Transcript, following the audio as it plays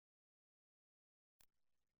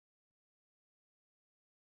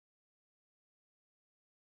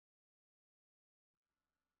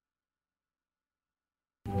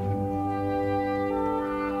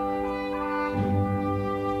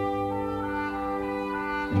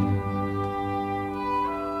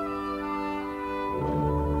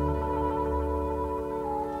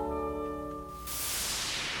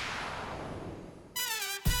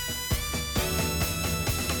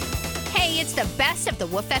It's the best of the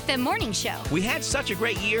Wolf FM Morning Show. We had such a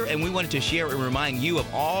great year, and we wanted to share and remind you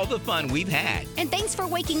of all the fun we've had. And thanks for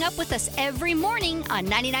waking up with us every morning on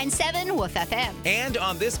 99.7 Wolf FM. And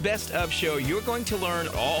on this Best Of show, you're going to learn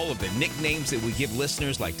all of the nicknames that we give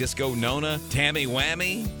listeners like Disco Nona, Tammy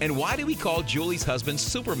Whammy, and why do we call Julie's husband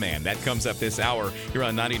Superman? That comes up this hour here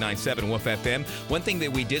on 99.7 Wolf FM. One thing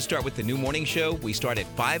that we did start with the new morning show, we start at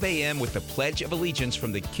 5 a.m. with the Pledge of Allegiance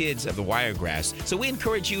from the kids of the Wiregrass. So we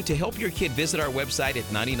encourage you to help your kid visit our website at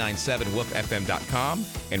 997wolffm.com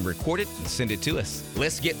and record it and send it to us.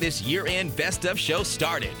 Let's get this year-end Best Of show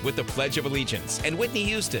started with the Pledge of Allegiance and Whitney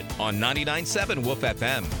Houston on 99.7 Wolf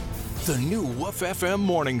FM. The new Wolf FM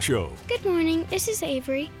Morning Show. Good morning, this is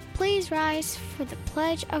Avery. Please rise for the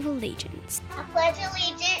Pledge of Allegiance. I pledge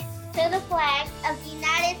allegiance to the flag of the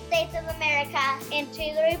United States of America and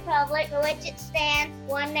to the republic for which it stands,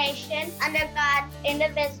 one nation, under God,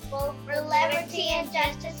 indivisible, with liberty and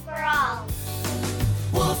justice for all.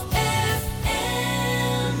 Wolf FM.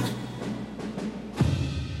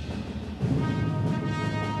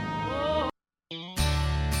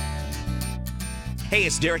 Hey,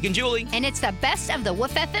 it's Derek and Julie. And it's the best of the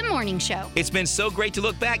Wolf FM Morning Show. It's been so great to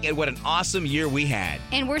look back at what an awesome year we had.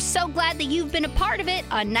 And we're so glad that you've been a part of it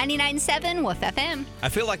on 99.7 Wolf FM. I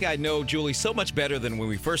feel like I know Julie so much better than when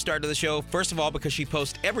we first started the show. First of all, because she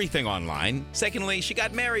posts everything online. Secondly, she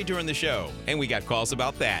got married during the show, and we got calls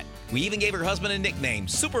about that. We even gave her husband a nickname,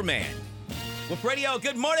 Superman. Wolf Radio,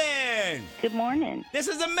 good morning. Good morning. This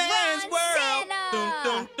is a man's world.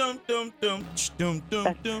 Dum, dum, dum, dum, dum,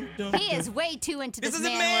 dum, dum, dum. He is way too into this This is a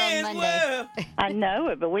man man's world Monday. world. I know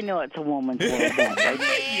it, but we know it's a woman's world, don't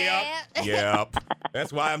we? Yep.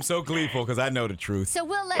 That's why I'm so gleeful, because I know the truth. So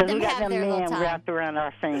we'll let Because them we got have them their little men time. wrapped around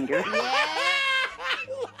our fingers. Yeah.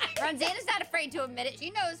 Ronzana's not afraid to admit it.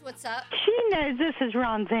 She knows what's up. She knows this is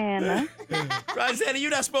Ronzana. Rosanna,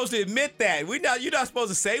 you're not supposed to admit that. You're not supposed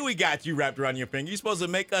to say we got you wrapped around your finger. You're supposed to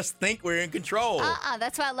make us think we're in control.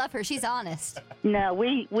 That's why I love her. She's honest. No,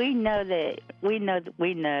 we know that. We know that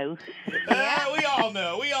we know. Yeah, we all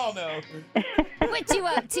know. We all know. What you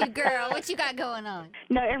up to, girl? What you got going on?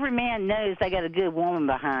 No, every man knows they got a good woman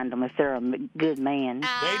behind them if they're a good man.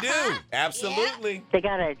 They do. Absolutely. Yeah. They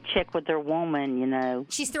got to check with their woman, you know.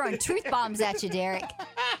 She's throwing truth bombs at you, Derek.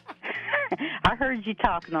 I heard you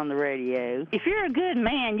talking on the radio. If you're a good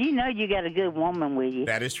man, you know you got a good woman with you.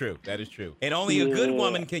 That is true. That is true. And only a good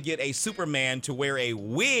woman can get a Superman to wear a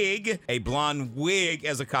wig, a blonde wig,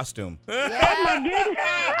 as a costume. Yeah. Oh, my goodness.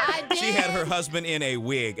 I did. She had her husband in a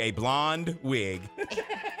wig, a blonde wig.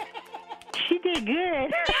 She did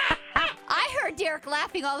good. I heard Derek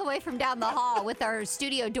laughing all the way from down the hall with our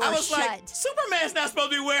studio door I was shut. like, Superman's not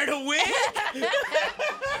supposed to be wearing a wig.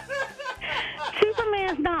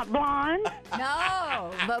 Superman's not blonde.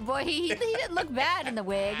 No, but boy, he didn't look bad in the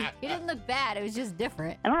wig. He didn't look bad. It was just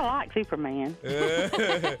different. And I like Superman.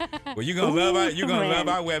 Well, you're gonna love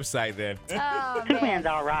our website then. Oh, man. Superman's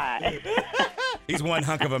all right. He's one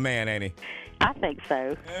hunk of a man, ain't he? I think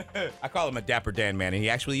so. I call him a Dapper Dan man, and he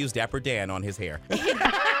actually used Dapper Dan on his hair.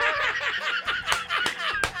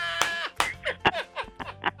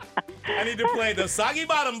 I need to play the Soggy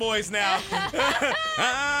Bottom Boys now.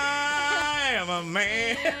 I am a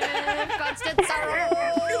man. Constant sorrow.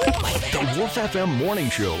 The Wolf FM Morning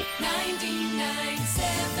Show.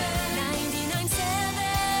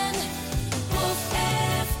 99.7 Wolf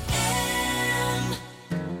FM.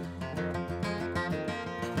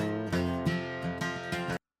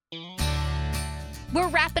 We're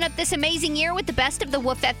wrapping up this amazing year with the best of the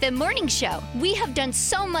Wolf FM Morning Show. We have done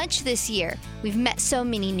so much this year. We've met so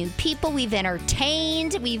many new people. We've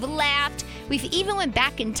entertained. We've laughed. We've even went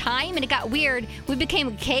back in time, and it got weird. We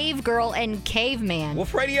became cave girl and caveman.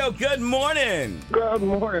 Wolf Radio, good morning. Good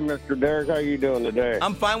morning, Mr. Derek. How you doing today?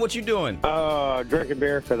 I'm fine. What you doing? Drinking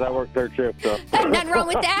beer because I work third shift. So. Nothing wrong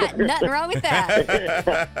with that. Nothing wrong with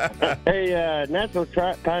that. Hey, National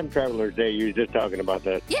Time Travelers Day, you was just talking about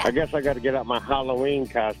that. Yeah. I guess I got to get out my Halloween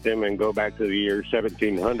costume and go back to the year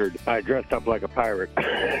 1700. I dressed up like a pirate.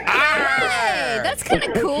 Hey, that's kind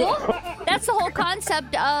of cool. That's the whole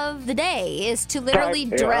concept of the day, is to literally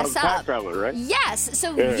dress I'm a time up. traveler, right? Yes,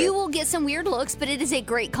 so Yeah. you will get some weird looks, but it is a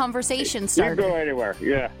great conversation You can starter. go anywhere,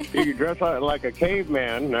 yeah. You can dress like a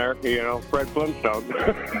caveman there, Fred Flintstone.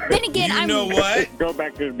 Then again, You I'm know what? Go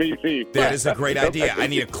back to the BC. That is a great idea. I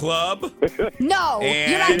need a club. No,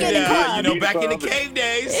 And, you're not getting a club. back in the cave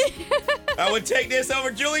days, I would take this over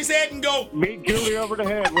Julie's head and go. Meet Julie over the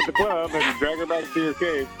head with the club and drag her back to your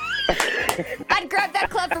cave. I'd grab that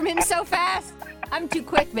club from him so fast. I'm too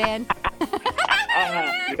quick, man.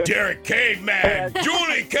 Derek Caveman,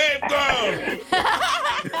 Julie Cave Girl.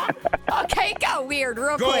 Okay, go weird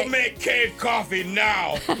real Go quick. make cave coffee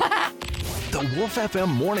now. The Wolf FM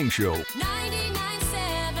Morning Show.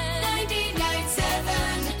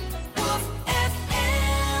 99.7 Wolf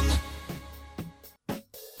FM.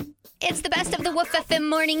 It's the best of the Woof FM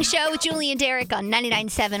morning show with Julie and Derek on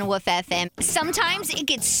 99.7 Woof FM. Sometimes it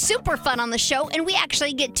gets super fun on the show, and we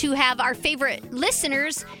actually get to have our favorite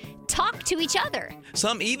listeners talk to each other.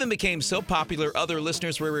 Some even became so popular, other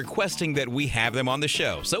listeners were requesting that we have them on the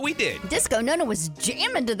show. So we did. Disco Nona was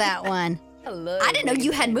jamming to that one. I didn't know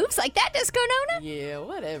you had moves like that, Disco Nona. Yeah,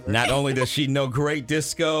 whatever. Not only does she know great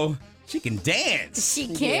disco, she can dance. She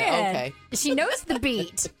can. Yeah, okay. She knows the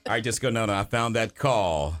beat. All right, Disco Nona, I found that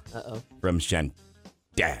call Uh-oh. from Chantal,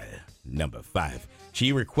 number 5.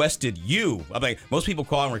 She requested you. I'm like, most people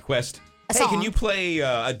call and request, A hey, song. can you play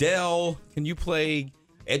Adele? Can you play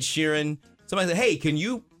Ed Sheeran? Somebody said, hey, can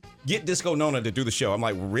you get Disco Nona to do the show? I'm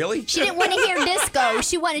like, really? She didn't want to hear disco.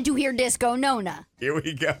 She wanted to hear Disco Nona. Here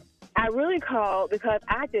we go. I really called because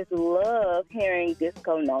I just love hearing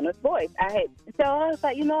Disco Nona's voice. So I was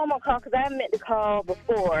like, I'm gonna call because I meant to call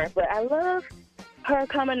before, but I love her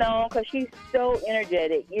coming on because she's so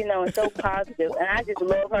energetic, and so positive, and I just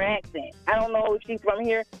love her accent. I don't know if she's from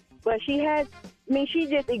here, but she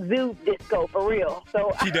just exudes disco for real.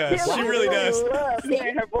 So She does. I She really does. love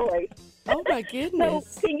hearing her voice. Oh, my So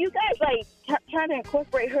goodness. can you guys try to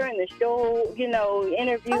incorporate her in the show,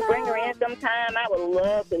 interview, bring her in sometime? I would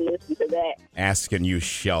love to listen to that. Ask and you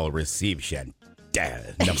shall receive, Chantal,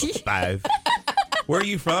 number 5. Where are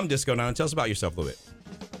you from, Disco Nona? Tell us about yourself a little bit.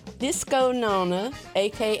 Disco Nona,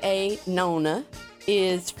 a.k.a. Nona,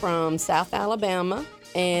 is from South Alabama,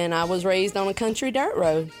 and I was raised on a country dirt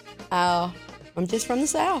road. I'm just from the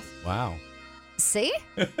South. Wow. See?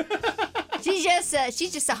 She's just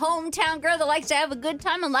a hometown girl that likes to have a good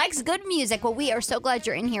time and likes good music. Well, we are so glad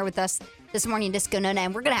you're in here with us this morning, Disco Nona,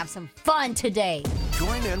 and we're going to have some fun today.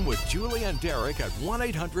 Join in with Julie and Derek at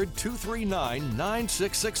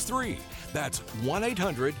 1-800-239-9663. That's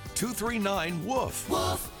 1-800-239-WOOF.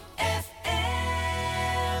 Wolf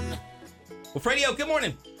FM. Well, Fredio, good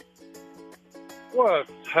morning. What's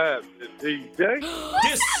happening, DJ?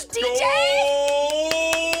 Disco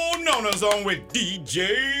Nona's on with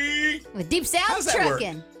DJ. With Deep How's South that work?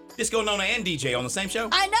 Trucking. Disco Nona and DJ on the same show?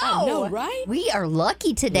 I know. I know, right? We are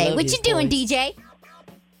lucky today. Love What his you doing, voice. DJ?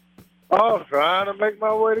 I'm trying to make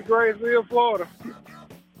my way to Graysville, Florida.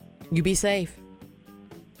 You be safe.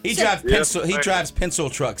 He drives Yes, pencil. He ma'am. drives pencil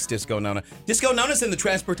trucks. Disco Nona. Disco Nona's in the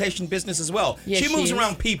transportation business as well. Yes, she moves she is.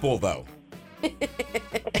 around people though,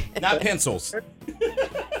 not pencils.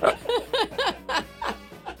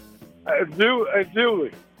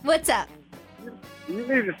 Julie, What's up? you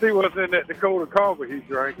need to see what's in that Dakota coffee he's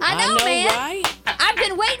drinking. I know, man. right? I've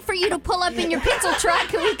been waiting for you to pull up in your pencil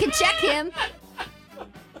truck and we can check him.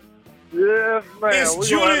 Yes, man. It's We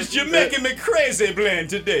gonna have Julie's to do Jamaican McCrazy blend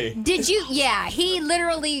today. Did you? Yeah, he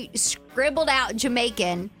literally scribbled out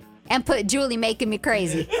Jamaican and put Julie making me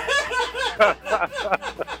crazy.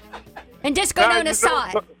 And Disco that. Nona saw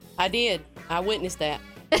it. I did. I witnessed that.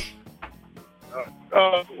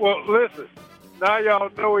 Well, listen. Now y'all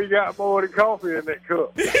know he got more than coffee in that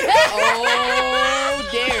cup. Oh,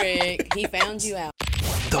 Derek. He found you out.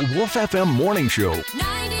 The Wolf FM Morning Show.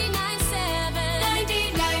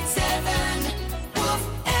 99.7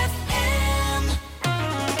 Wolf FM.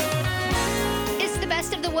 It's the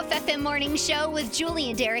best of the Woof FM morning show with Julie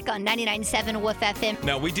and Derek on 99.7 Woof FM.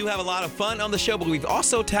 Now, we do have a lot of fun on the show, but we've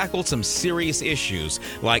also tackled some serious issues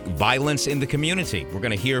like violence in the community. We're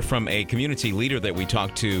going to hear from a community leader that we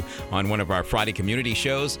talked to on one of our Friday community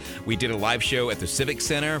shows. We did a live show at the Civic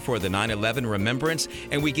Center for the 9/11 Remembrance,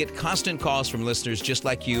 and we get constant calls from listeners just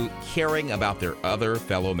like you caring about their other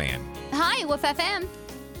fellow man. Hi, Woof FM.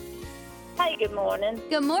 Hey, good morning.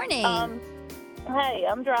 Good morning. Hey,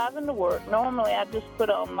 I'm driving to work. Normally, I just put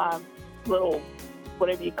on my little,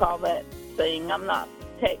 whatever you call that thing. I'm not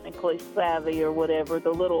technically savvy or whatever, the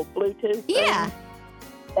little Bluetooth Yeah. thing.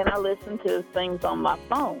 And I listen to things on my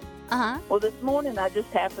phone. Uh-huh. Well, this morning, I just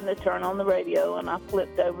happened to turn on the radio, and I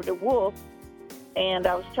flipped over to Wolf, and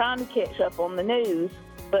I was trying to catch up on the news.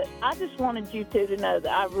 But I just wanted you two to know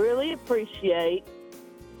that I really appreciate...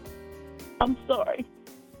 I'm sorry.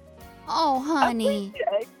 Oh, honey.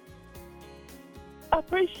 I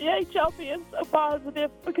appreciate y'all being so positive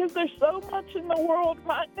because there's so much in the world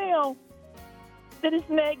right now that is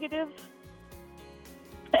negative.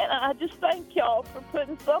 And I just thank y'all for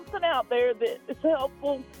putting something out there that is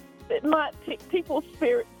helpful, that might pick people's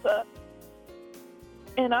spirits up.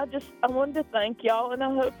 And I wanted to thank y'all, and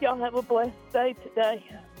I hope y'all have a blessed day today.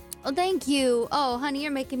 Oh, thank you. Oh, honey,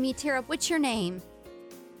 you're making me tear up. What's your name?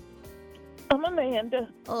 I'm Amanda.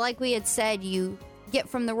 Well, like we had said, you get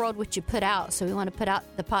from the world what you put out. So we want to put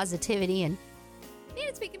out the positivity, and man,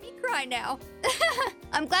 it's making me cry now.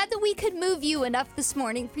 I'm glad that we could move you enough this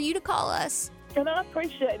morning for you to call us. And I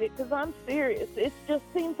appreciate it because I'm serious. It just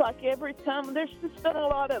seems like every time there's just been a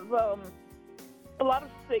lot of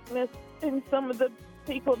sickness in some of the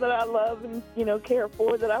people that I love and care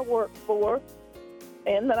for, that I work for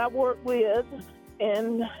and that I work with,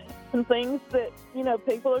 and some things that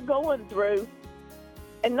people are going through.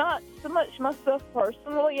 And not so much myself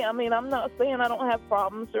personally. I mean, I'm not saying I don't have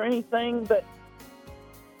problems or anything, but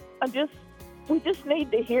we just need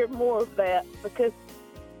to hear more of that, because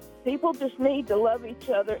people just need to love each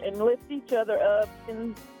other and lift each other up,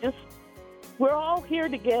 and we're all here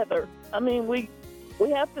together. I mean, we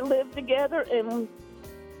have to live together, and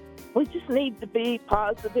we just need to be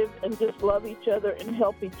positive and just love each other and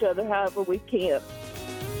help each other however we can. Your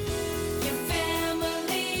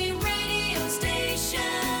family radio station,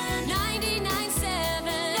 99.7,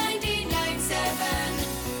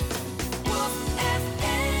 99.7, Wolf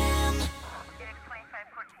FM.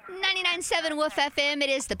 99.7 Wolf FM. It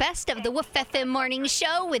is the best of the Wolf FM morning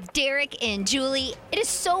show with Derek and Julie. It is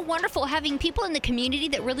so wonderful having people in the community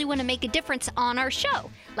that really want to make a difference on our show,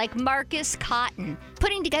 like Marcus Cotton,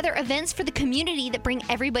 putting together events for the community that bring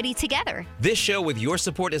everybody together. This show, with your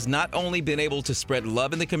support, has not only been able to spread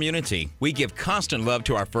love in the community, we give constant love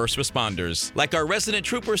to our first responders, like our resident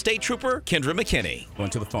trooper, State Trooper, Kendra McKinney. Going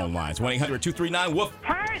to the phone lines, 1-800-239-WOOF.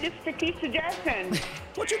 Hi, this is Takesha Jackson.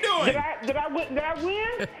 What you doing? Did I win?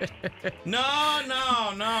 No.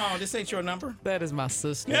 This ain't your number. That is my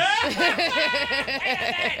sister.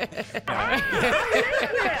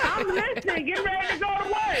 I'm listening. Get ready to go to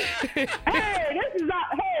work. Hey, this is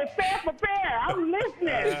fair for fair. I'm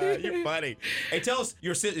listening. You're funny. Hey, tell us,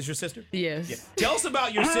 is your sister? Yes. Yeah. Tell us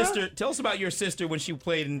about your sister. Tell us about your sister when she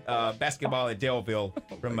played in basketball at Delville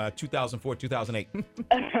from 2004, 2008.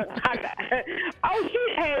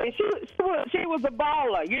 She was a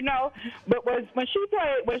baller, But when she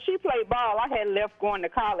played ball, I had left going to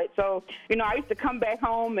college. So, I used to come back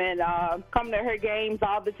home and come to her games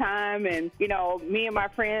all the time. And, me and my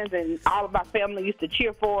friends and all of our family used to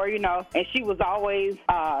cheer for her, And she was always,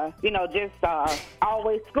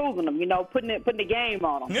 always schooling them, putting the game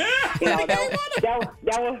on them.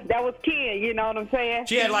 That was kid, you know what I'm saying?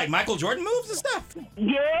 She had like Michael Jordan moves and stuff.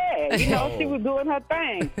 Yeah, she was doing her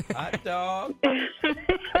thing. Hot dog.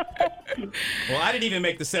 Well, I didn't even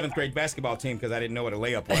make the 7th grade basketball team because I didn't know what a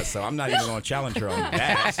layup was, so I'm not even going to challenge her on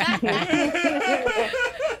that.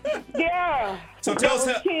 Yeah. So tell us,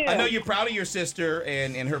 I know you're proud of your sister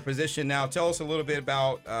and her position now. Tell us a little bit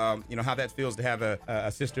about, how that feels to have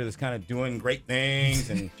a sister that's kind of doing great things,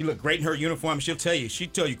 and she look great in her uniform. She'll tell you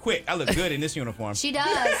quick, I look good in this uniform. She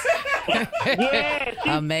does. Yeah.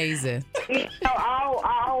 Amazing.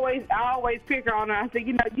 I always pick her on her. I say,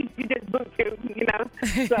 you just look cute,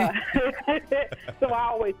 So I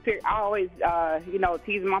always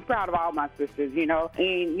tease them. I'm proud of all my sisters, and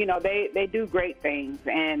they do great things,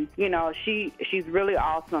 and she's really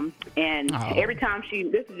awesome. And every time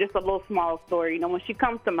this is just a little small story, when she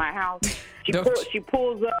comes to my house, she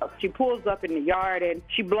pulls up in the yard and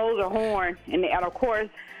she blows her horn, and of course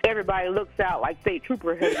everybody looks out like State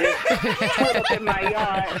Trooper has just pulled up in my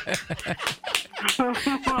yard.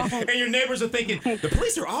 And your neighbors are thinking, the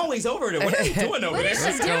police are always over there. What are they doing over there?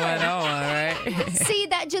 What's going on, right? See,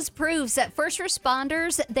 that just proves that first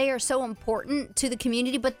responders, they are so important to the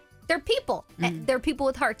community, but they're people. They're people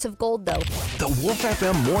with hearts of gold, though. The Wolf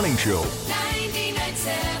FM Morning Show.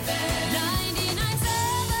 99.7,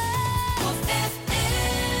 99.7, Wolf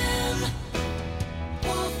FM.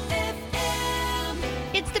 Wolf FM.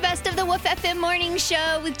 It's the best of the Wolf FM morning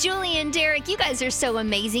show with Julie and Derek. You guys are so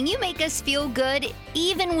amazing. You make us feel good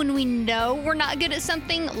even when we know we're not good at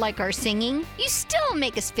something, like our singing. You still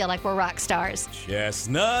make us feel like we're rock stars.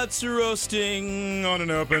 Chestnuts roasting on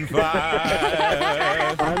an open fire.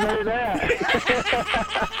 I know that.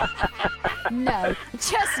 No,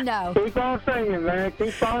 just no. Keep on singing, man.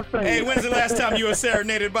 Keep on singing. Hey, when's the last time you were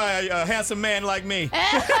serenaded by a handsome man like me?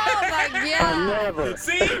 Oh, my God. Never.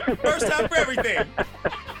 See? First time for everything.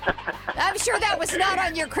 I'm sure that was not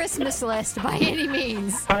on your Christmas list by any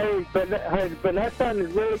means. Hey, but that song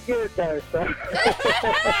is really good, though, so.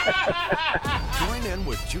 Join in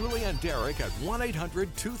with Julie and Derek at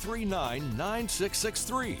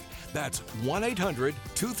 1-800-239-9663. That's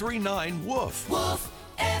 1-800-239-WOOF. Wolf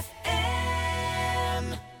FM.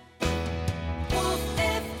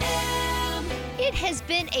 has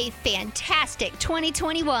been a fantastic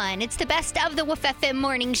 2021. It's the best of the Wolf FM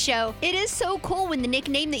morning show. It is so cool when the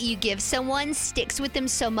nickname that you give someone sticks with them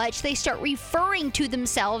so much they start referring to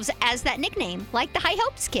themselves as that nickname, like the High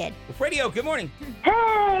Hopes kid. Wolf Radio, good morning.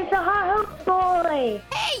 Hey, it's a High Hopes boy.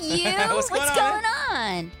 Hey, you. What's going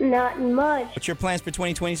on? Nothing much. What's your plans for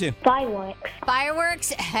 2022? Fireworks.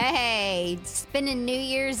 Fireworks? Hey, spending New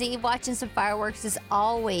Year's Eve watching some fireworks is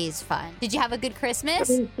always fun. Did you have a good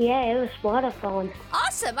Christmas? Yeah, it was a lot of fun.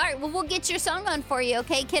 Awesome. All right, well, we'll get your song on for you,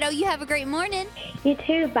 okay, kiddo? You have a great morning. You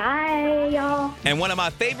too. Bye, y'all. And one of my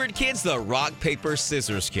favorite kids, the Rock, Paper,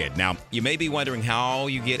 Scissors kid. Now, you may be wondering how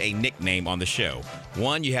you get a nickname on the show.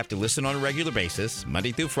 One, you have to listen on a regular basis,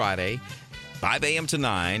 Monday through Friday, 5 a.m. to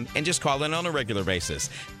 9, and just call in on a regular basis.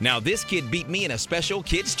 Now, this kid beat me in a special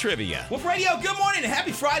kids trivia. Wolf Radio, good morning and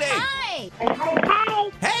happy Friday. Hi.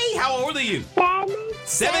 Hi. Hey, how old are you?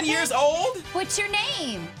 7 years old? What's your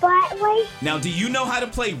name? Bradley. Now, do you know how to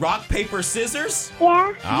play rock, paper, scissors?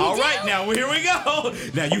 Yeah. All right, now here we go.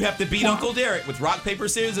 Now, you have to beat Uncle Derek with rock, paper,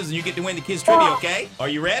 scissors, and you get to win the kids trivia, okay? Are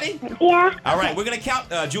you ready? Yeah. All right, we're going to count.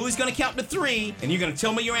 Julie's going to count to 3, and you're going to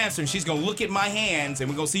tell me your answer, and she's going to look at my hands, and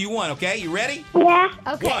we're going to see you won, okay? You ready? Yeah.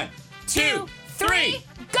 Okay. 1, 2, 3.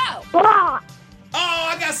 Go. Rock. Oh,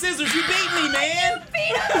 I got scissors. You beat me, man. You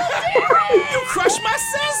beat Uncle Derek. You crushed my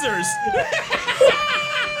scissors.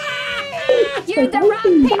 You're the rock,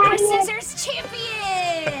 paper, scissors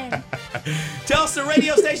champion. Tell us the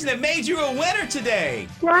radio station that made you a winner today.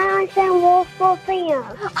 997 Wolf FM. Oh,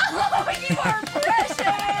 you are precious.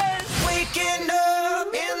 Waking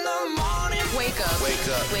up in the morning. Wake up. Wake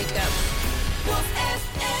up. Wake up. Wolf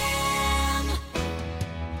FM.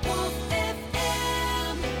 Wolf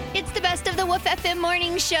FM. It's the best of the Wolf FM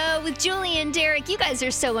morning show with Julie and Derek. You guys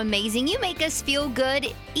are so amazing. You make us feel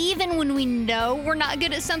good even when we know we're not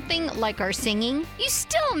good at something like our singing. You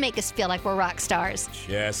still make us feel like we're rock stars.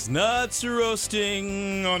 Chestnuts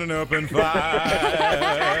roasting on an open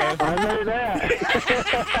fire. I know that.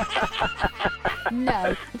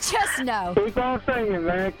 No, just no. Keep on singing,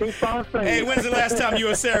 man. Keep on singing. Hey, when's the last time you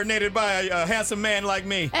were serenaded by a handsome man like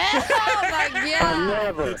me? Oh, my God.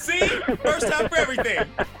 Never. See? First time for everything.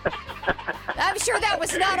 I'm sure that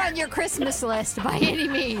was not on your Christmas list by any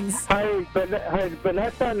means. Hey, but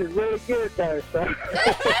that sounded really good there, son.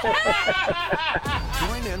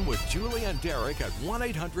 Join in with Julie and Derek at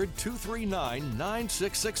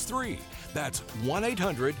 1-800-239-9663. That's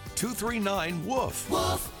 1-800-239-WOOF.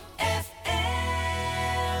 Wolf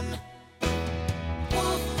FM.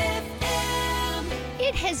 Wolf FM.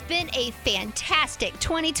 It has been a fantastic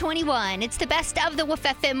 2021. It's the best of the Wolf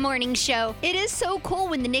FM morning show. It is so cool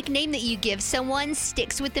when the nickname that you give someone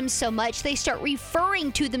sticks with them so much they start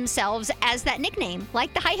referring to themselves as that nickname,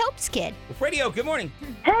 like the High Hopes kid. Wolf Radio, good morning.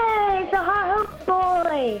 Hey, it's a High Hopes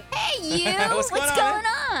boy. Hey, you. What's going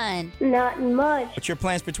on? Nothing much. What's your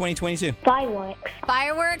plans for 2022? Fireworks.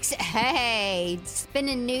 Fireworks? Hey,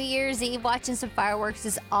 spending New Year's Eve watching some fireworks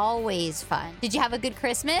is always fun. Did you have a good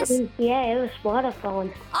Christmas? Yeah, it was a lot of fun.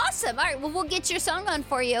 Awesome. All right, well, we'll get your song on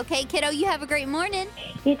for you, okay, kiddo? You have a great morning.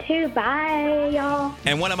 You too. Bye, y'all.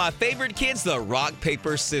 And one of my favorite kids, the rock,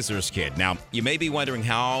 paper, scissors kid. Now, you may be wondering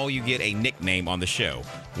how you get a nickname on the show.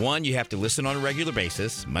 One, you have to listen on a regular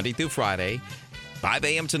basis, Monday through Friday, 5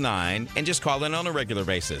 a.m. to 9, and just call in on a regular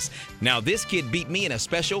basis. Now, this kid beat me in a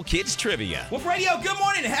special kids trivia. Wolf Radio, good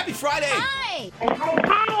morning and happy Friday. Hi.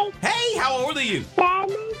 Hi. Hey, how old are you?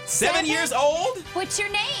 7 years old? What's your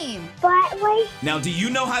name? Bradley. Now, do you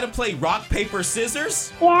know how to play rock, paper,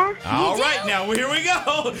 scissors? Yeah. All right, now here we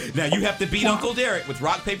go. Now, you have to beat Uncle Derek with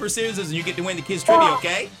rock, paper, scissors, and you get to win the kids trivia,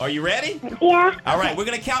 okay? Are you ready? Yeah. All right, we're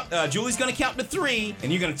going to count. Julie's going to count to 3,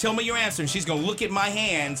 and you're going to tell me your answer, and she's going to look at my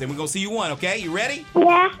hands, and we're going to see you won, okay? You ready?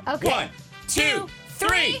 Yeah. Okay. 1, 2,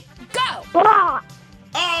 3. Go. Rock.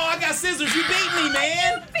 Oh, I got scissors. You beat me,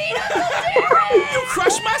 man. You beat Uncle Derek. You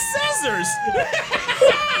crushed my scissors.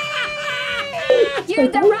 You're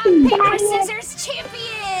the rock, paper, scissors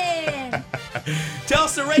champion. Tell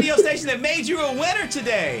us the radio station that made you a winner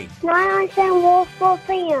today. 997 Wolf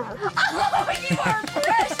FM. Oh, you are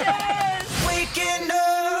precious. Waking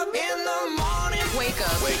up in the morning. Wake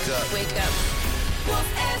up. Wake up. Wake up.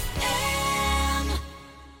 Wolf FM.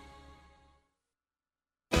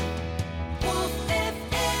 Wolf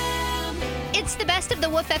FM. It's the best of the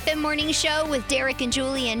Wolf FM morning show with Derek and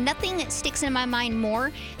Julie, and nothing sticks in my mind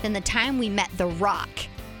more than the time we met The Rock.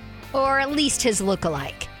 Or at least his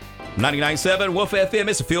lookalike. 99.7 Wolf FM.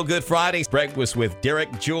 It's a Feel Good Friday. Breakfast with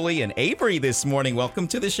Derek, Julie, and Avery this morning. Welcome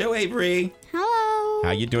to the show, Avery. Hello.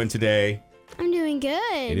 How you doing today? I'm doing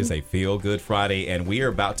good. It is a Feel Good Friday, and we are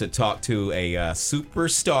about to talk to a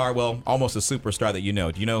superstar. Well, almost a superstar that you know.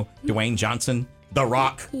 Do you know Dwayne Johnson? The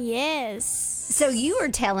Rock. Yes. So you were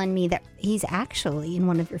telling me that he's actually in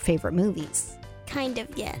one of your favorite movies. Kind of,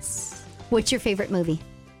 yes. What's your favorite movie?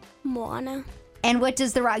 Moana. And what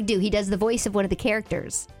does The Rock do? He does the voice of one of the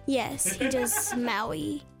characters. Yes, he does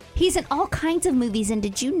Maui. He's in all kinds of movies, and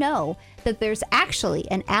did you know that there's actually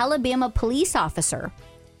an Alabama police officer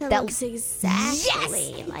That looks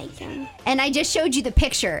exactly like him. And I just showed you the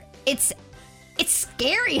picture. It's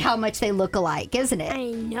scary how much they look alike, isn't it?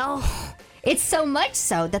 I know. It's so much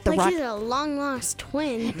so that The Like Rock... he's a long-lost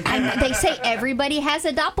twin. They say everybody has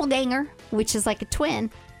a doppelganger, which is like a twin.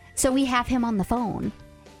 So we have him on the phone,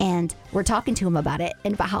 and we're talking to him about it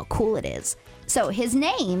and about how cool it is. So his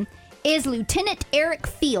name is Lieutenant Eric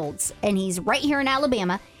Fields, and he's right here in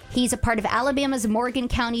Alabama. He's a part of Alabama's Morgan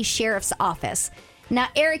County Sheriff's Office. Now,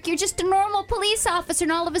 Eric, you're just a normal police officer,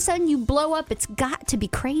 and all of a sudden you blow up. It's got to be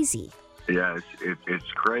crazy. Yeah,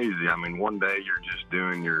 it's crazy. I mean, one day you're just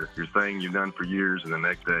doing your thing you've done for years, and the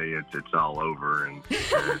next day it's all over, and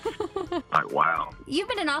it's like, wow. You've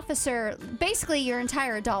been an officer basically your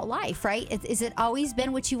entire adult life, right? Is it always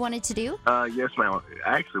been what you wanted to do? Yes, ma'am.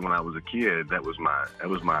 Actually, when I was a kid, that was my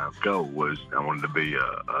goal. Was I wanted to be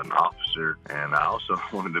an officer, and I also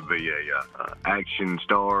wanted to be a action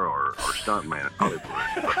star or stuntman at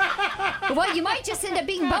Hollywood. Well, you might just end up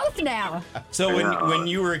being both now. So when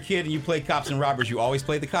you were a kid and you played cops and robbers, you always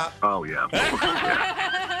played the cop? Oh, yeah.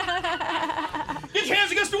 Get your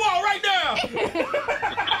hands against the wall right now!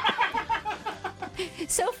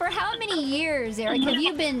 So for how many years, Eric, have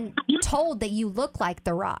you been told that you look like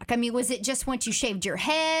The Rock? I mean, was it just once you shaved your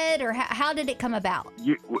head, or how did it come about?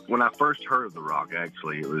 When I first heard of The Rock,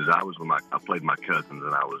 actually, I played my cousins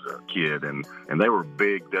and I was a kid, and they were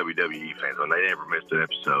big WWE fans, and they never missed an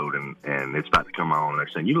episode, and it's about to come on, and they're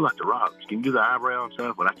saying, you look like The Rock, can you do the eyebrow and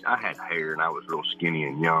stuff? But I had hair, and I was real skinny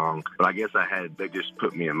and young, but I guess they just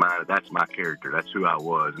put me in mind that that's my character, that's who I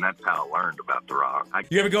was, and that's how I learned about The Rock.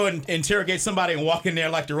 You ever go and interrogate somebody and walk in there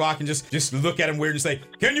like The Rock and just look at him weird and say,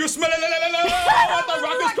 can you smell it? What The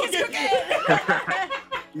Rock is cooking?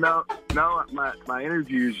 No, my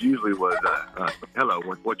interviews usually was, hello,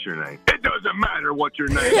 what's your name? It doesn't matter what your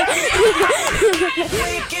name is.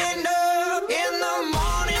 Waking up in the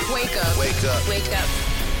morning. Wake up. Wake up. Wake up.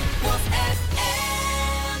 Wolf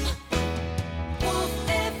FM. Wolf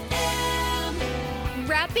FM.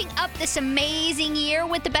 Wrapping up this amazing year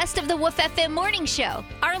with the best of the Wolf FM morning show.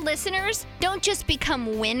 Our listeners don't just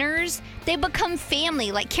become winners, they become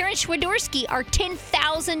family, like Karen Swiderski, our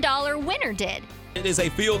 $10,000 winner, did. It is a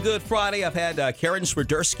feel-good Friday. I've had Karen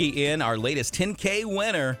Swiderski in, our latest 10K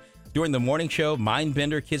winner, during the morning show,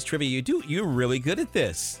 Mindbender Kids Trivia. You're really good at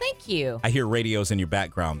this. Thank you. I hear radios in your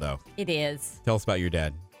background, though. It is. Tell us about your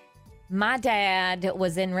dad. My dad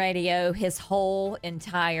was in radio his whole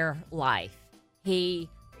entire life. He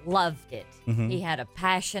loved it. Mhm. He had a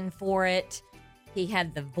passion for it. He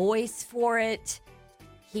had the voice for it.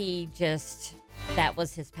 That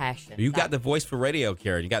was his passion. You got the voice for radio,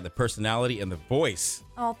 Karen. You got the personality and the voice.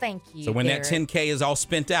 Oh, thank you. So when Derek. that 10K is all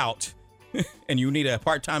spent out and you need a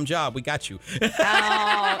part-time job, we got you.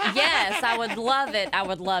 Oh, yes, I would love it. I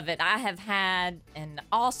would love it. I have had an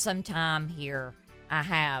awesome time here. I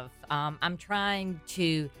have. I'm trying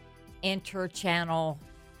to interchannel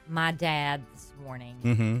my dad this morning.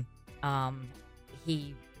 Mm-hmm.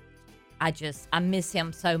 I miss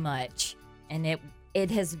him so much. And it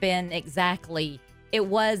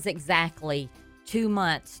was exactly 2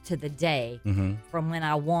 months to the day Mhm. from when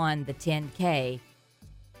I won the 10K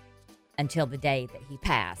until the day that he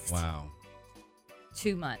passed. Wow.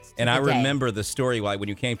 2 months. And I the day. remember the story, like when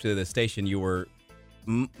you came to the station, you were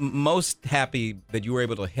most happy that you were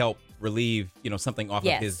able to help relieve, something off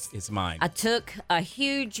Yes. of his mind. I took a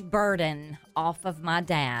huge burden off of my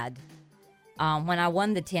dad when I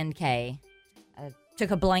won the 10K. I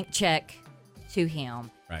took a blank check to him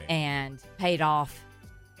Right. and paid off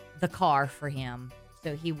the car for him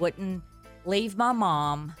so he wouldn't leave my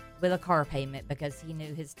mom with a car payment because he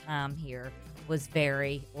knew his time here was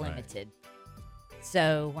very limited.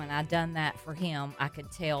 So when I done that for him, I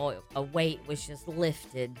could tell a weight was just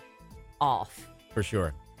lifted off. For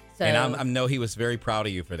sure. So- And I know he was very proud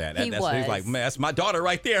of you for that. He He was like, man, that's my daughter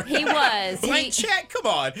right there. He was. Blank check, come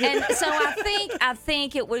on. And so I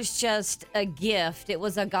think it was just a gift. It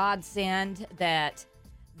was a godsend that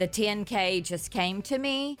the 10K just came to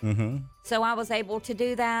me. Mm-hmm. So I was able to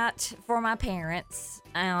do that for my parents.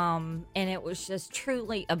 And it was just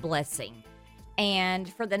truly a blessing.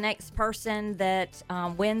 And for the next person that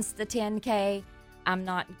wins the 10K, I'm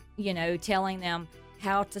not, telling them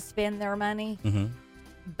how to spend their money. Mm-hmm.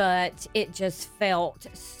 But it just felt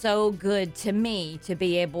so good to me to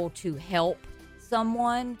be able to help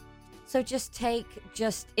someone So just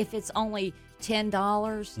if it's only $10,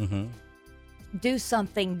 Mm-hmm. do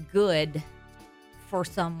something good for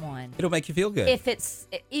someone. It'll make you feel good.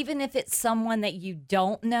 Even if it's someone that you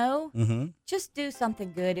don't know, Mm-hmm. just do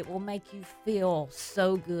something good. It will make you feel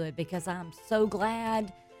so good because I'm so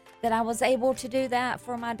glad that I was able to do that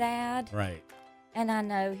for my dad. Right. And I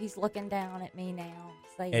know he's looking down at me now.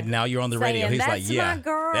 Saying, And now you're on the radio. He's like, yeah, my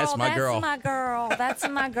girl, that's my girl. That's my girl. That's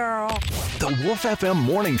my girl. The Wolf FM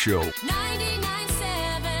Morning Show.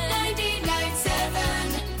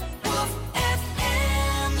 99.7 Wolf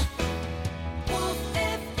FM. Wolf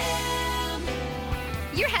FM.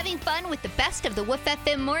 You're having fun with the best of the Wolf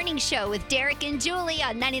FM morning show with Derek and Julie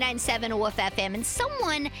on 99.7 Wolf FM. And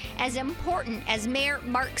someone as important as Mayor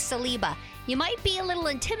Mark Saliba. You might be a little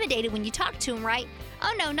intimidated when you talk to him, right?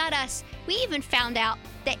 Oh, no, not us. We even found out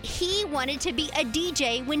that he wanted to be a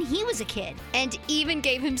DJ when he was a kid and even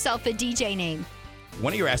gave himself a DJ name.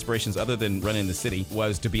 One of your aspirations, other than running the city,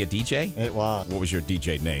 was to be a DJ? It was. What was your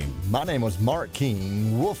DJ name? My name was Mark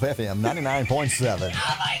King, Wolf FM 99.7.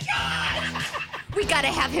 Oh, my God! We got to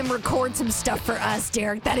have him record some stuff for us,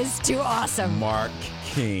 Derek. That is too awesome. Mark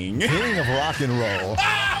King. King of rock and roll.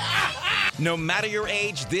 No matter your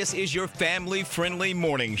age, this is your family-friendly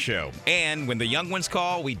morning show. And when the young ones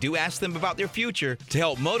call, we do ask them about their future to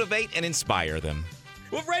help motivate and inspire them.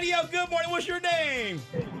 Wolf Radio, good morning. What's your name?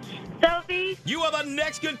 Sophie. You are the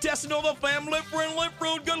next contestant of the family-friendly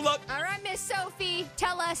fruit. Good luck. All right, Miss Sophie,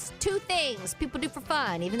 tell us 2 things people do for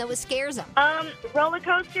fun, even though it scares them. Roller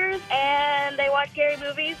coasters, and they watch scary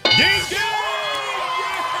movies. Ding, ding!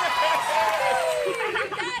 You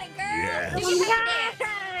got it, girl. Yes. Did you have to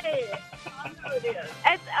dance?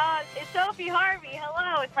 It's Sophie Harvey.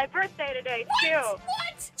 Hello, it's my birthday today, too.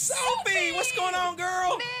 What? Sophie, what's going on,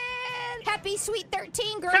 girl? Man, happy sweet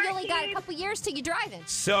 13, girl. You only got a couple years till you're driving.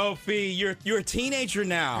 Sophie, you're a teenager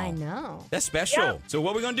now. I know. That's special. Yep. So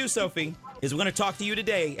what we're going to do, Sophie, is we're going to talk to you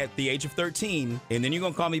today at the age of 13, and then you're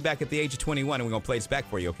going to call me back at the age of 21, and we're going to play this back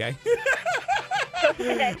for you, okay?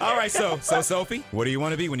 All right, so Sophie, what do you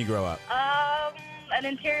want to be when you grow up? An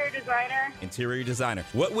interior designer. Interior designer.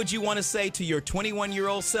 What would you want to say to your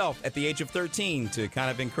 21-year-old self at the age of 13 to kind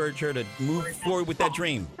of encourage her to move forward with that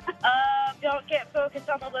dream? Don't get focused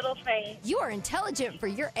on the little things. You are intelligent for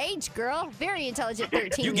your age, girl. Very intelligent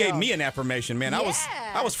 13. You gave me an affirmation, man. Yeah.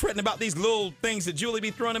 I was fretting about these little things that Julie be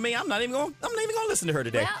throwing at me. I'm not even going to listen to her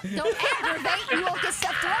today. Well, don't aggravate. You won't get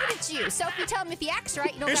stuff thrown at you. Sophie, tell him if he acts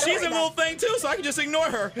right, you don't And gotta she's worry a little thing too, so I can just ignore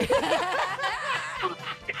her.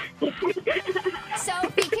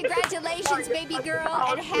 Sophie, congratulations, baby girl,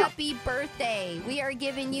 and happy birthday. We are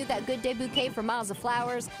giving you that Good Day bouquet for Miles of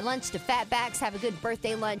Flowers, lunch to Fatbacks, have a good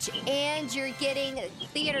birthday lunch, and you're getting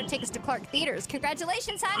theater tickets to Clark Theaters.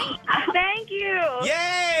 Congratulations, honey. Thank you.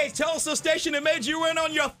 Yay! Tell us the station that made you in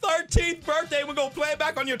on your 13th birthday. We're going to play it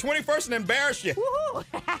back on your 21st and embarrass you. Woohoo!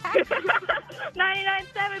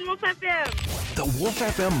 99.7 Wolf FM. The Wolf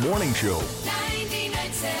FM Morning Show.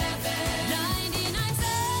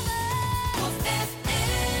 99.7 Wolf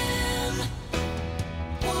FM.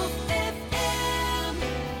 Wolf FM.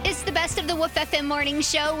 It's the best of the Wolf FM morning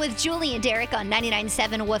show with Julie and Derek on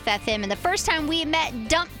 99.7 Wolf FM. And the first time we met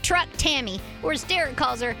Dump Truck Tammy, or as Derek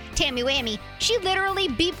calls her, Tammy Whammy, she literally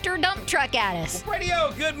beeped her dump truck at us.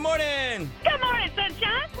 Radio, good morning. Good morning,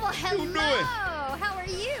 sunshine. Well, hello. doing? How are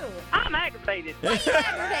you? I'm aggravated. Why are you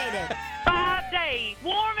aggravated? 5 days,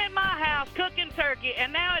 warm in my house, cooking turkey,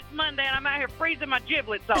 and now it's Monday, and I'm out here freezing my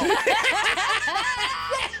giblets off.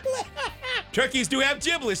 Turkeys do have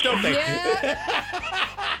giblets, don't they?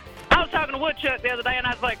 I was talking to Woodchuck the other day, and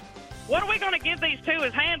I was like, what are we going to give these two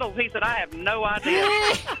as handles? He said, I have no idea.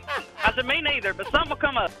 I said, me neither, but something will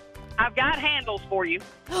come up. I've got handles for you.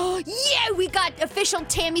 Oh, yeah, we got official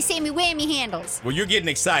Tammy Sammy Whammy handles. Well, you're getting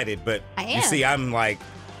excited, but I you am. see, I'm like,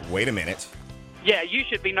 wait a minute. Yeah, you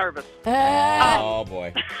should be nervous. Oh,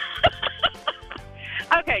 boy.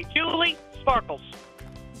 Okay, Julie, sparkles.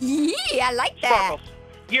 Yeah, I like that. Sparkles.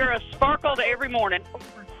 You're a sparkle to every morning.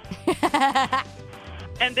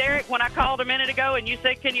 And Derek, when I called a minute ago and you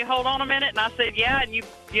said, can you hold on a minute? And I said, yeah, and you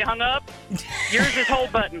hung up. Yours is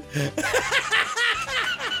hold button.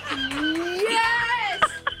 Yes!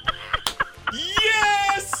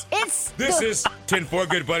 Yes! This is 10-4,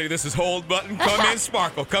 good buddy. This is hold button. Come in,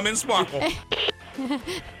 sparkle. Come in, sparkle. I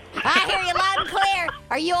hear you loud and clear.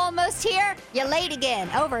 Are you almost here? You're late again.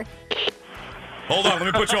 Over. Hold on, let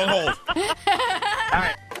me put you on hold. All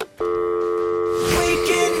right.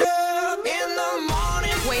 Waking up in the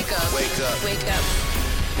morning. Wake up. Wake up. Wake up.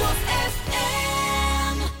 Wolf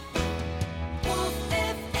FM. Wolf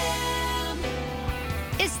FM.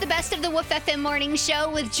 It's the best best of the Woof FM Morning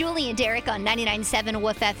Show with Julie and Derek on 99.7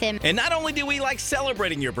 Woof FM. And not only do we like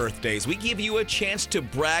celebrating your birthdays, we give you a chance to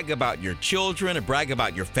brag about your children and brag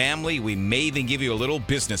about your family. We may even give you a little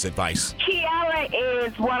business advice. Kiara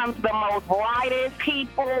is one of the most brightest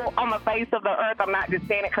people on the face of the earth. I'm not just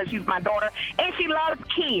saying it because she's my daughter. And she loves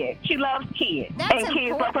kids. She loves kids. That's and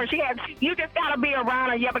kids love her. You just got to be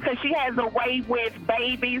around her, yeah, because she has a way with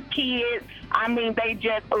babies, kids. I mean, they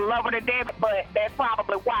just love her to death, but that's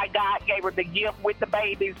probably why God gave her the gift with the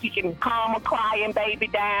babies. She can calm a crying baby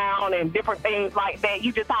down and different things like that.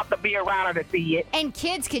 You just have to be around her to see it. And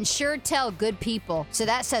kids can sure tell good people, so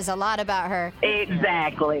that says a lot about her.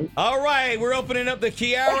 Exactly. All right, we're opening up the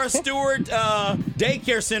Kiara Stewart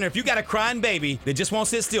Daycare Center. If you got a crying baby that just won't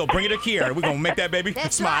sit still, bring it to Kiara. We're going to make that baby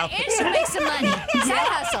smile. Right. And she makes some money. Side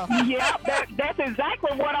hustle. Yeah, that's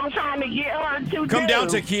exactly what I'm trying to get her to do. Come down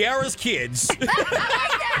to Kiara's Kids.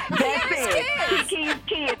 That's it.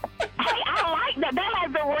 Kids. Hey, I like that. That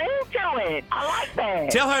has a ring to it. I like that.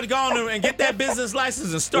 Tell her to go on and get that business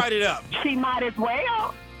license and start it up. She might as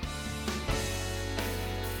well.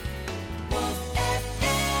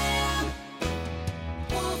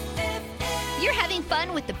 You're having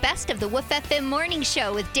fun with the best of the Woof FM Morning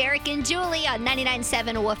Show with Derek and Julie on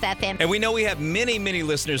 99.7 Woof FM. And we know we have many, many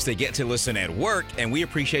listeners that get to listen at work, and we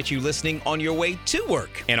appreciate you listening on your way to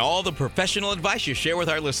work and all the professional advice you share with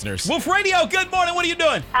our listeners. Wolf Radio, good morning. What are you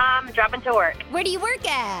doing? I'm driving to work. Where do you work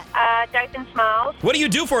at? Dothan Smiles. What do you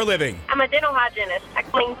do for a living? I'm a dental hygienist. I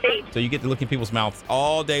clean teeth. So you get to look in people's mouths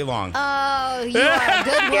all day long. Oh, you are a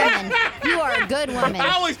good woman. You are a good woman.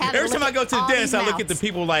 Every time I go to the dentist, I look at the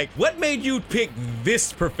people like, what made you pick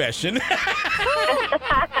this profession?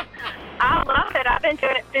 I love it. I've been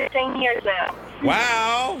doing it 15 years now.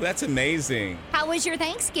 Wow, that's amazing. How was your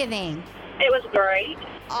Thanksgiving? It was great.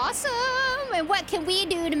 Awesome. And what can we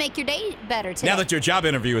do to make your day better today? Now that your job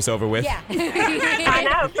interview is over with. Yeah. I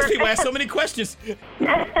know. These people ask so many questions.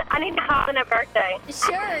 I need to hop in a birthday.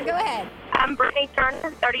 Sure, go ahead. I'm Brittany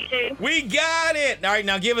Turner, 32. We got it. All right,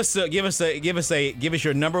 now give us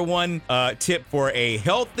your number one tip for a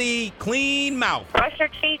healthy, clean mouth. Brush your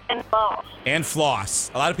teeth and floss. And floss.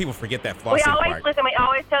 A lot of people forget that flossing We always part. We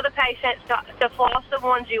always tell the patients to floss the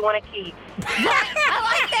ones you want to keep.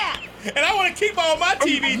 I like that. And I want to keep all my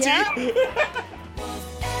TV too.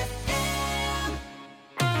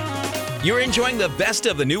 You're enjoying the best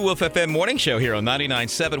of the new Wolf FM Morning Show here on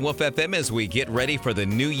 99.7 Wolf FM as we get ready for the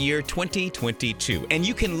new year 2022. And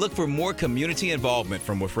you can look for more community involvement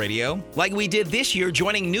from Wolf Radio, like we did this year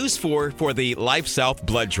joining News 4 for the Life South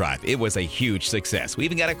Blood Drive. It was a huge success. We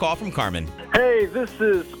even got a call from Carmen. Hey, this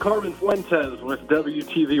is Carmen Fuentes with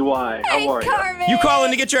WTVY. Hey, How are Carmen. You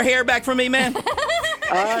calling to get your hair back from me, man?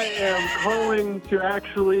 I am calling to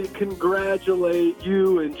actually congratulate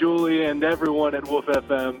you and Julie and everyone at Wolf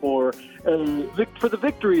FM for the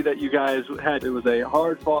victory that you guys had. It was a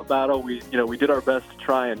hard-fought battle. We did our best to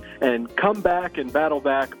try and come back and battle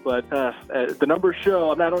back, but the numbers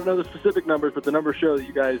show, I don't know the specific numbers, but the numbers show that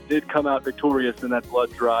you guys did come out victorious in that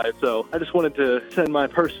blood drive. So I just wanted to send my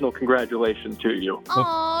personal congratulations to you.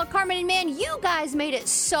 Oh, Carmen and man, you guys made it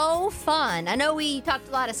so fun. I know we talked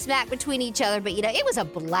a lot of smack between each other, but it was a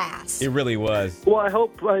blast. It really was. Well, I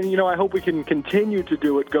hope we can continue to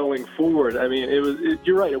do it going forward. I mean,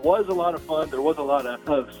 you're right. It was a lot of fun. There was a lot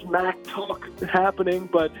of smack talk happening,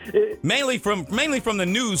 but mainly from the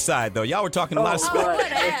news side, though. Y'all were talking a lot of smack.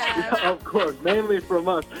 Yeah, of course, mainly from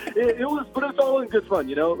us. It was, but it's all in good fun.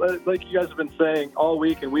 Like you guys have been saying all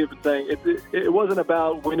week, and we have been saying it wasn't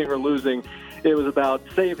about winning or losing. It was about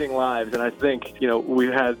saving lives, and I think, we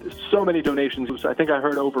had so many donations. I think I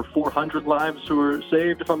heard over 400 lives who were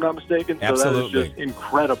saved, if I'm not mistaken. So Absolutely. that is just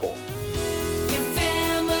incredible. Your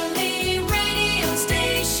family radio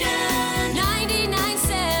station,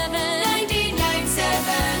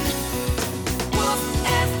 99.7 Wolf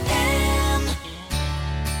FM.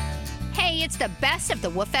 Hey, it's the best of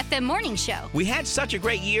the Woof FM Morning Show. We had such a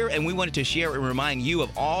great year, and we wanted to share and remind you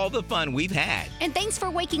of all the fun we've had. And thanks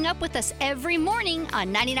for waking up with us every morning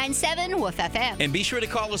on 99.7 Woof FM. And be sure to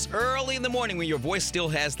call us early in the morning when your voice still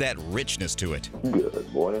has that richness to it.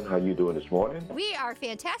 Good morning. How you doing this morning? We are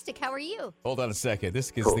fantastic. How are you? Hold on a second.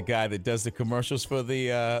 This is the guy that does the commercials for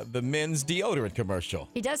the men's deodorant commercial.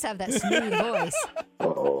 He does have that smooth voice.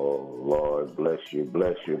 Oh, Lord, bless you,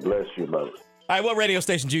 love. All right, what radio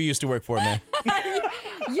station do you used to work for, man?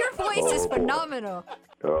 Your voice is phenomenal.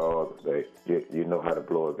 Oh, you know how to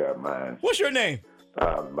blow a guy's mind. What's your name?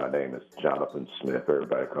 My name is Jonathan Smith.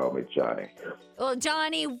 Everybody call me Johnny. Well,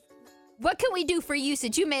 Johnny, what can we do for you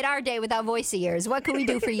since you made our day with that voice of yours? What can we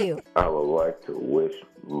do for you? I would like to wish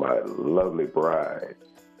my lovely bride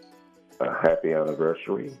a happy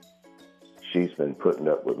anniversary She's been putting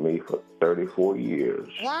up with me for 34 years.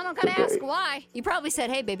 Well, I'm not going to today. ask why. You probably said,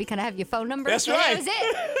 hey, baby, can I have your phone number? That's And right.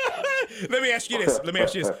 That was it. Let me ask you this.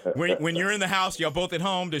 When you're in the house, y'all both at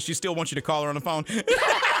home, does she still want you to call her on the phone?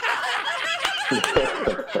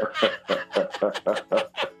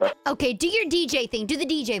 Okay, do your DJ thing. Do the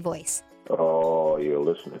DJ voice. Oh, you're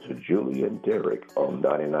listening to Julie and Derek on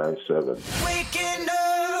 99.7. Waking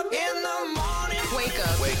up in the morning. Wake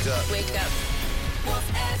up. Wake up. Wake up.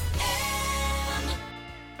 Wolf FM.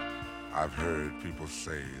 I've heard people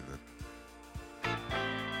say that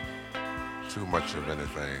too much of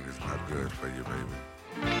anything is not good for you,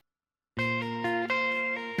 baby.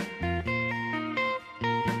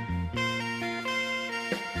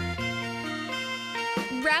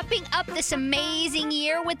 Wrapping up this amazing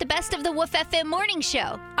year with the best of the Wolf FM morning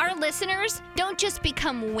show. Our listeners don't just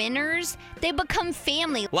become winners, they become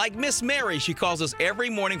family. Like Miss Mary, she calls us every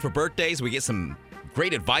morning for birthdays. We get some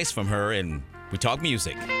great advice from her, and we talk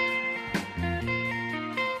music.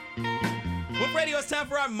 Wolf Radio, it's time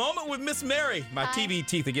for our moment with Miss Mary. My TV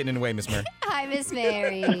teeth are getting in the way, Miss Mary. Hi, Miss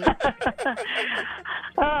Mary.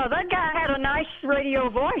 Oh, that guy had a nice radio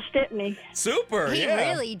voice, didn't he? Super, He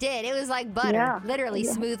yeah. really did. It was like butter. Yeah. Literally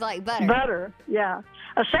Yeah. smooth like butter. Butter, yeah.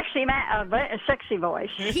 A sexy voice.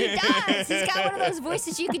 He does. He's got one of those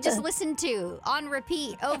voices you could just listen to on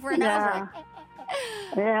repeat over and Yeah. over.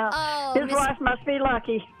 Yeah. Oh, His Miss- wife must be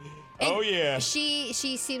lucky. Oh, yeah. She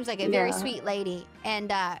seems like a very Yeah. sweet lady.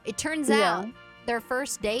 And it turns Yeah. out their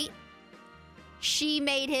first date, she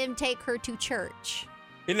made him take her to church.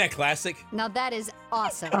 Isn't that classic? Now that is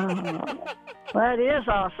awesome. That is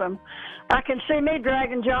awesome. I can see me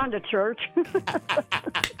dragging John to church.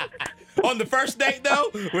 On the first date,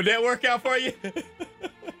 though, would that work out for you?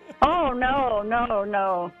 Oh, no.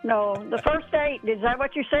 The first date, is that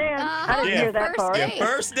what you said? I didn't hear that part. Yeah,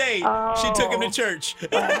 first date. She took him to church.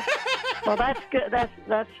 Well, that's good. That's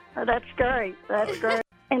great. That's great.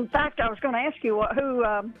 In fact, I was going to ask you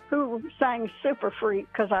who sang Super Freak,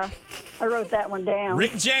 because I wrote that one down.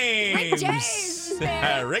 Rick James. Rick James.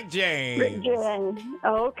 Rick James. Rick James.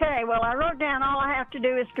 Okay, well, I wrote down All I Have to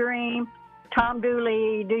Do Is Dream, Tom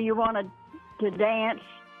Dooley, Do You Want to Dance,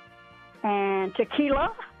 and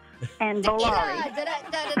Tequila, and Volare.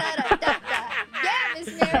 Yeah, Miss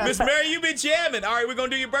Mary. Miss Mary, you've been jamming. All right, we're going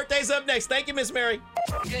to do your birthdays up next. Thank you, Miss Mary.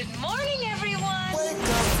 Good morning, everyone.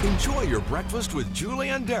 Enjoy your breakfast with Julie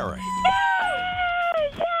and Derek Yay!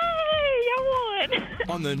 I won.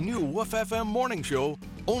 on the new Woof FM morning show,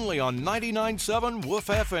 only on 99.7 Woof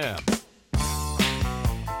FM.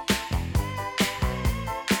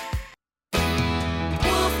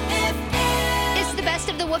 It's the best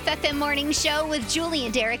of the Wolf FM morning show with Julie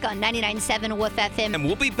and Derek on 99.7 Wolf FM. And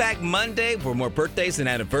we'll be back Monday for more birthdays and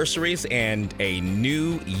anniversaries and a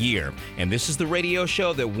new year. And this is the radio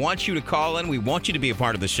show that wants you to call in. We want you to be a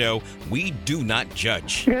part of the show. We do not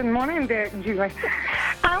judge. Good morning, Derek and Julie.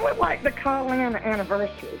 I would like to call in an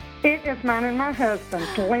anniversary. It is mine and my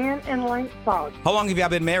husband's, Lynn and Link Fogg. How long have y'all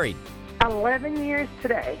been married? 11 years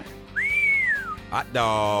today. Hot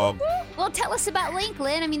dog. Well, tell us about Link,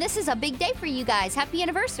 Lynn. I mean, this is a big day for you guys. Happy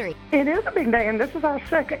anniversary. It is a big day, and this is our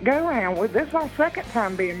second go-around. This is our second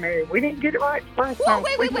time being married. We didn't get it right the first time.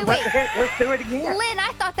 wait. What the heck? Let's do it again. Lynn,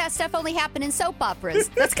 I thought that stuff only happened in soap operas.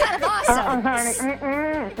 That's kind of awesome.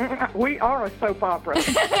 Honey. We are a soap opera.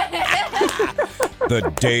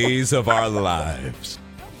 The days of our lives.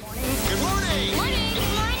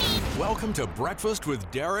 Welcome to Breakfast with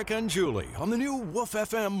Derek and Julie on the new Woof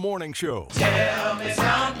FM morning show. Tell me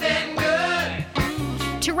something good.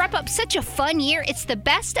 To wrap up such a fun year, it's the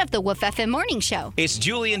best of the Wolf FM morning show. It's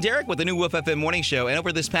Julie and Derek with the new Wolf FM morning show. And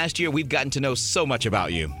over this past year, we've gotten to know so much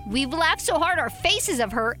about you. We've laughed so hard our faces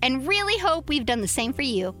have hurt and really hope we've done the same for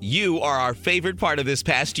you. You are our favorite part of this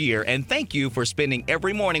past year, and thank you for spending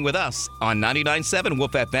every morning with us on 99.7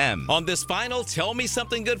 Wolf FM. On this final Tell Me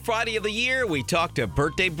Something Good Friday of the year, we talked to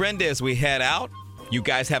Birthday Brenda as we head out. You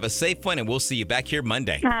guys have a safe one, and we'll see you back here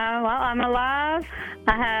Monday. Well, I'm alive.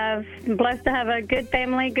 I'm blessed to have a good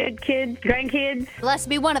family, good kids, grandkids. Blessed to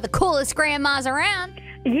be one of the coolest grandmas around.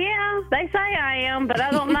 Yeah, they say I am, but I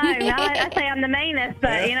don't know. I say I'm the meanest,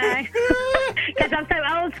 but, because I'm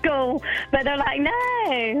so old school. But they're like,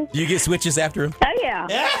 no. You get switches after him? Oh, yeah.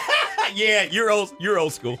 Yeah, you're old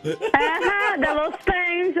school. The little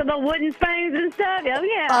spoons with the wooden spoons and stuff. Oh,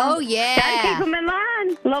 yeah. Oh, yeah. Gotta keep them in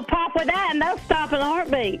line. A little pop with that, and they'll stop in a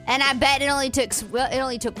heartbeat. And I bet it only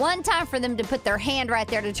took one time for them to put their hand right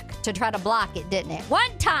there to try to block it, didn't it?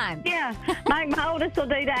 One time. Yeah. My oldest will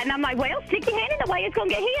do that, and I'm like, well, stick your hand in the way it's going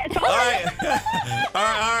to get hit. So All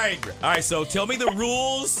right. All right. So tell me the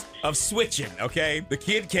rules of switching, okay? The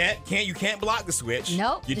kid you can't block the switch.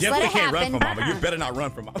 Nope. You just definitely let it can't run happen. from mama. You better not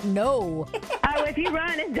run from mama. No. Oh, if you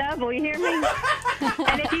run, it's double. You hear me?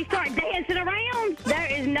 And if you start dancing around, there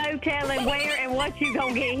is no telling where and what you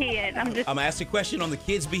gonna get hit. I'm I'm gonna ask you a question on the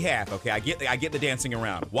kid's behalf, okay? I get the dancing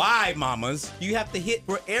around. Why, mamas? You have to hit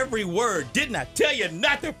for every word. Didn't I tell you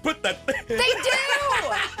not to put the? They do.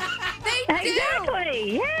 They do.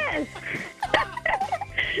 Exactly. Yes.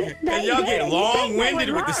 And y'all get long-winded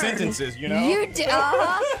with the sentences, you know? You do.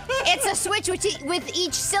 It's a switch with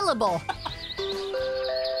each syllable.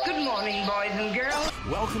 Good morning, boys and girls.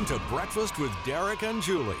 Welcome to Breakfast with Derek and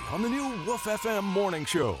Julie on the new Woof FM morning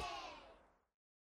show.